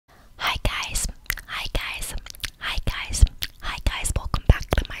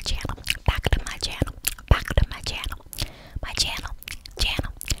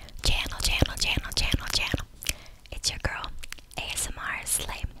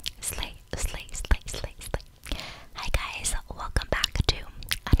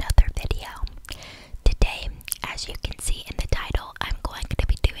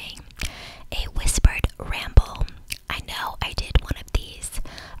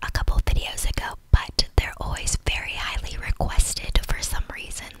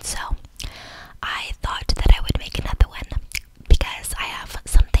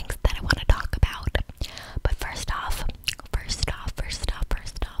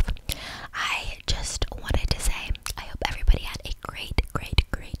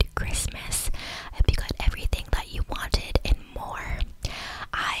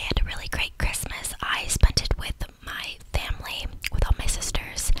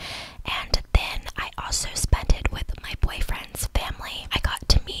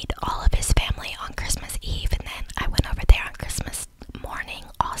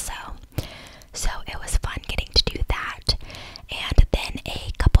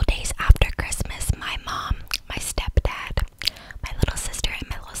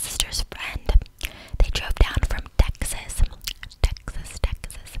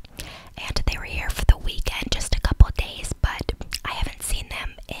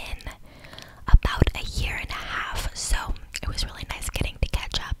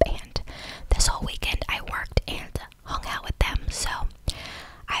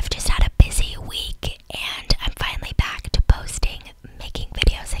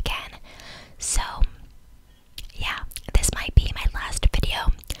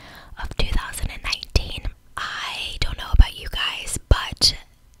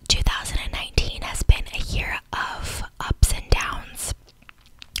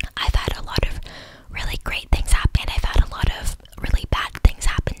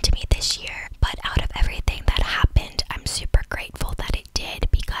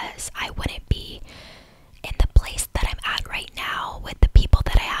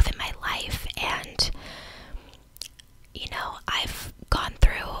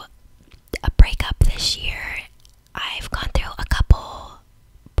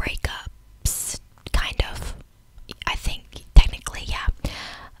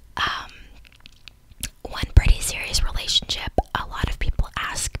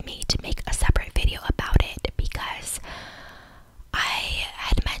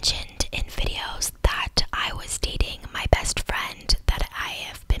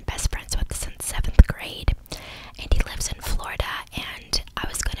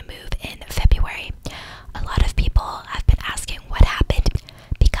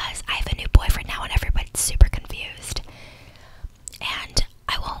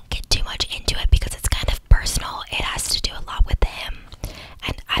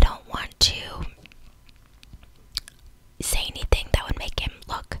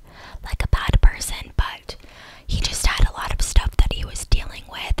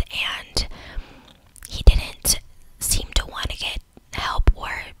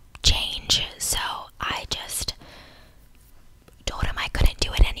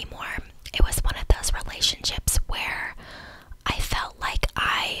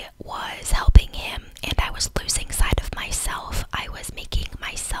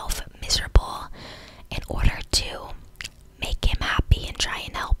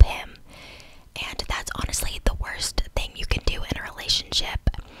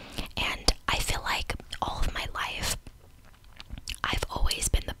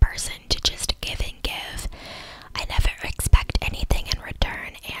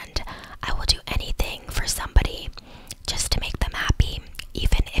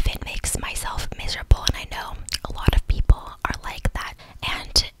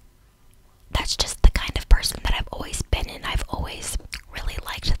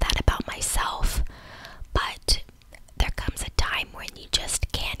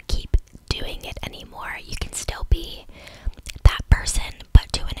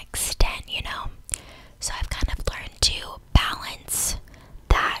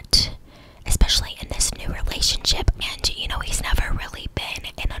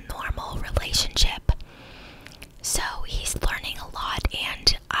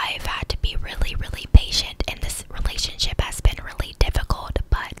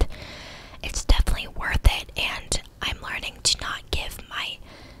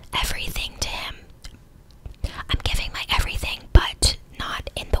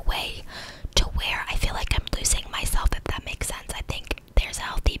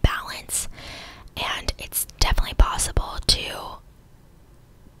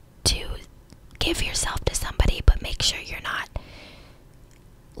give yourself to somebody, but make sure you're not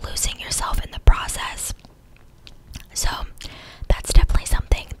losing yourself in the process. So that's definitely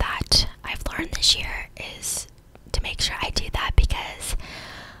something that I've learned this year, is to make sure I do that, because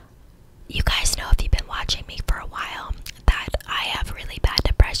you guys know, if you've been watching me for a while, that I have really bad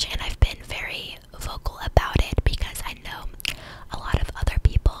depression. I've been very vocal about it because I know a lot of other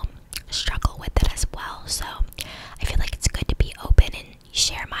people struggle with it as well. So I feel like it's good to be open and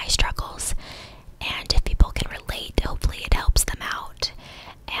share my struggles, and if people can relate, hopefully it helps them out.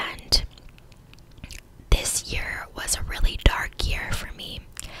 And this year was a really dark year for me.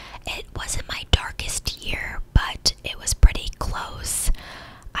 It wasn't my darkest year, but it was pretty close.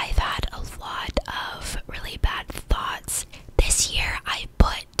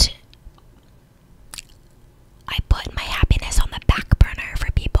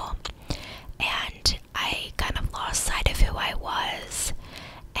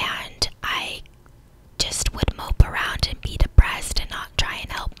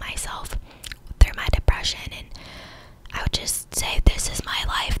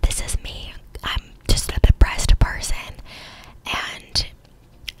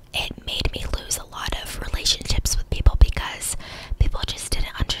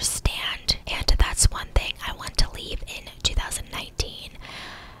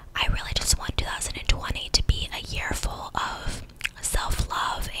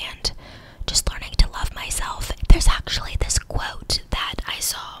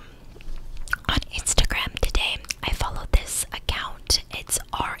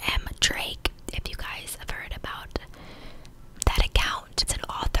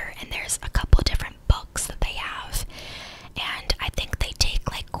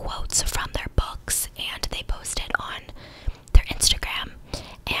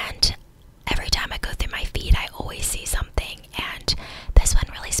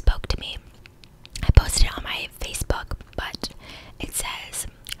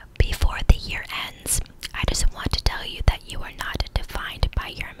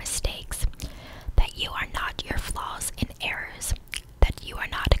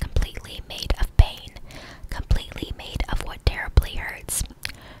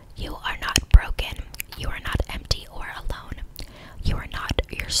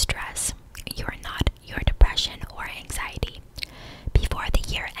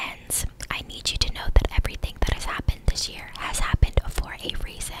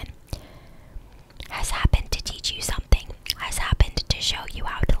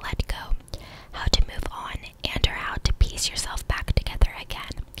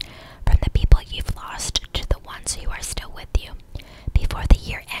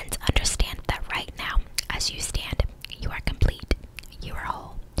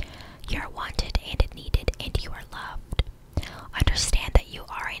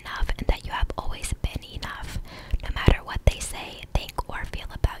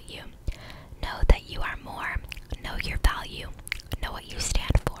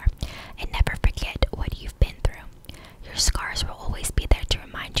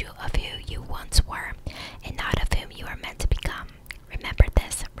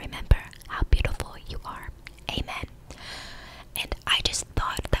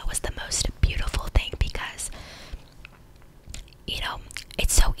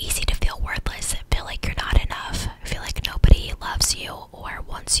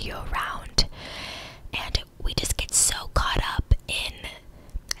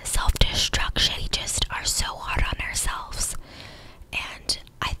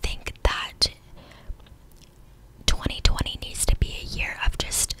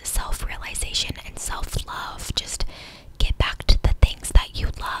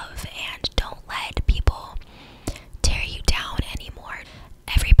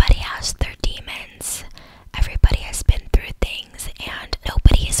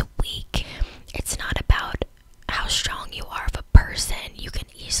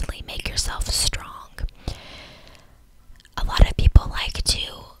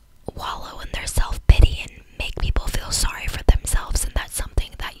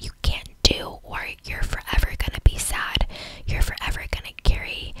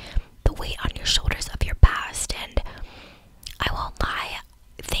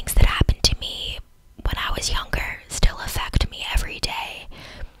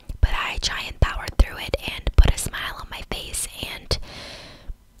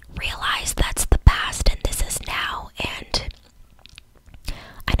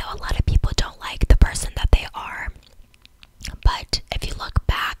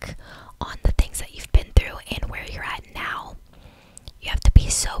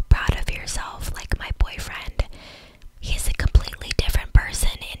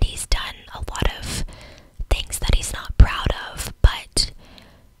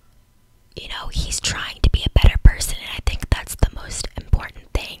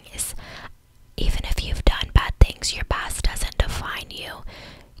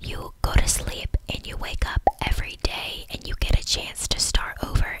 You go to sleep and you wake up every day and you get a chance to start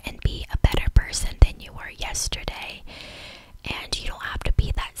over and be a better person than you were yesterday. And you don't have to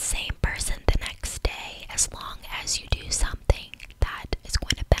be that same person the next day, as long as you do something that is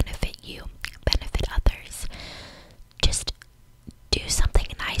going to benefit you, benefit others. Just do something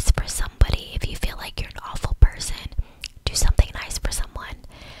nice for somebody. If you feel like you're an awful person, do something nice for someone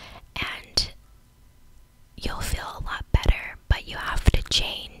and you'll feel a lot better. But you have to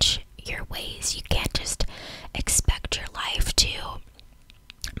change your ways. You can't just expect your life to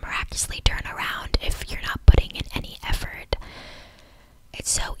miraculously turn around if you're not putting in any effort. It's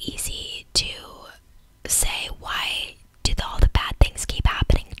so easy to say, why do all the bad things keep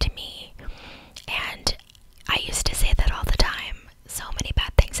happening to me? And I used to say that all the time. So many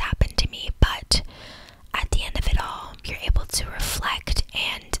bad things happen to me, but at the end of it all, you're able to reflect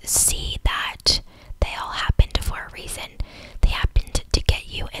and see that they all happened for a reason. They happened to get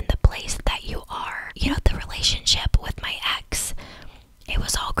you in the place that you are. You know, the relationship with my ex, it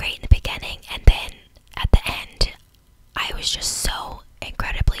was all great in the beginning, and then at the end, I was just so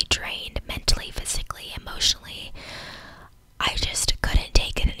incredibly drained mentally, physically, emotionally. I just couldn't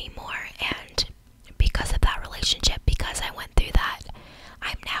take it anymore, and because of that relationship, because I went through that,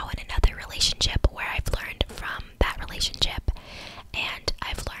 I'm now in another relationship where I've learned from that relationship, and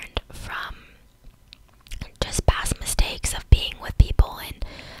I've learned from just past mistakes of being with people and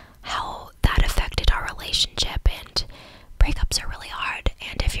how that affected our relationship. And breakups are really hard,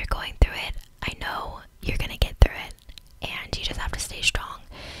 and if you're going through it, I know you're gonna get through it, and you just have to stay strong.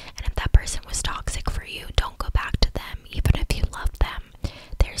 And if that person was toxic for you, don't go back to them. Even if you love them,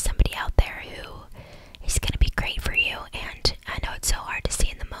 there's somebody out there who is gonna be great for you. And I know it's so hard to see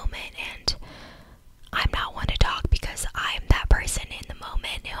in the moment, and I'm not one to talk because I'm that person in the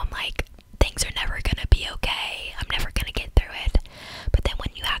moment who I'm like, things are never gonna be okay, I'm never gonna get through it. But then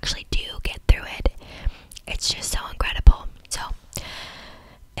when you actually do get through it, it's just so incredible. So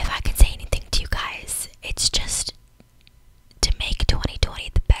if I can say anything to you guys, it's just to make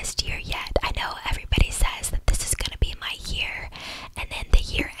 2020 the best year yet. I know everybody says that this is gonna be my year, and then the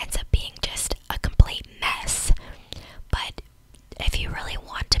year ends up being just a complete mess. But if you really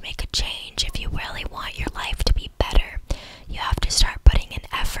want to make a change, if you really want your life to be better, you have to start putting in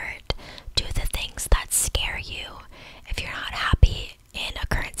effort. Do the things that scare you. If you're not happy in a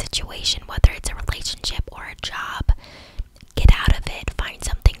current situation, whether it's a relationship or a job,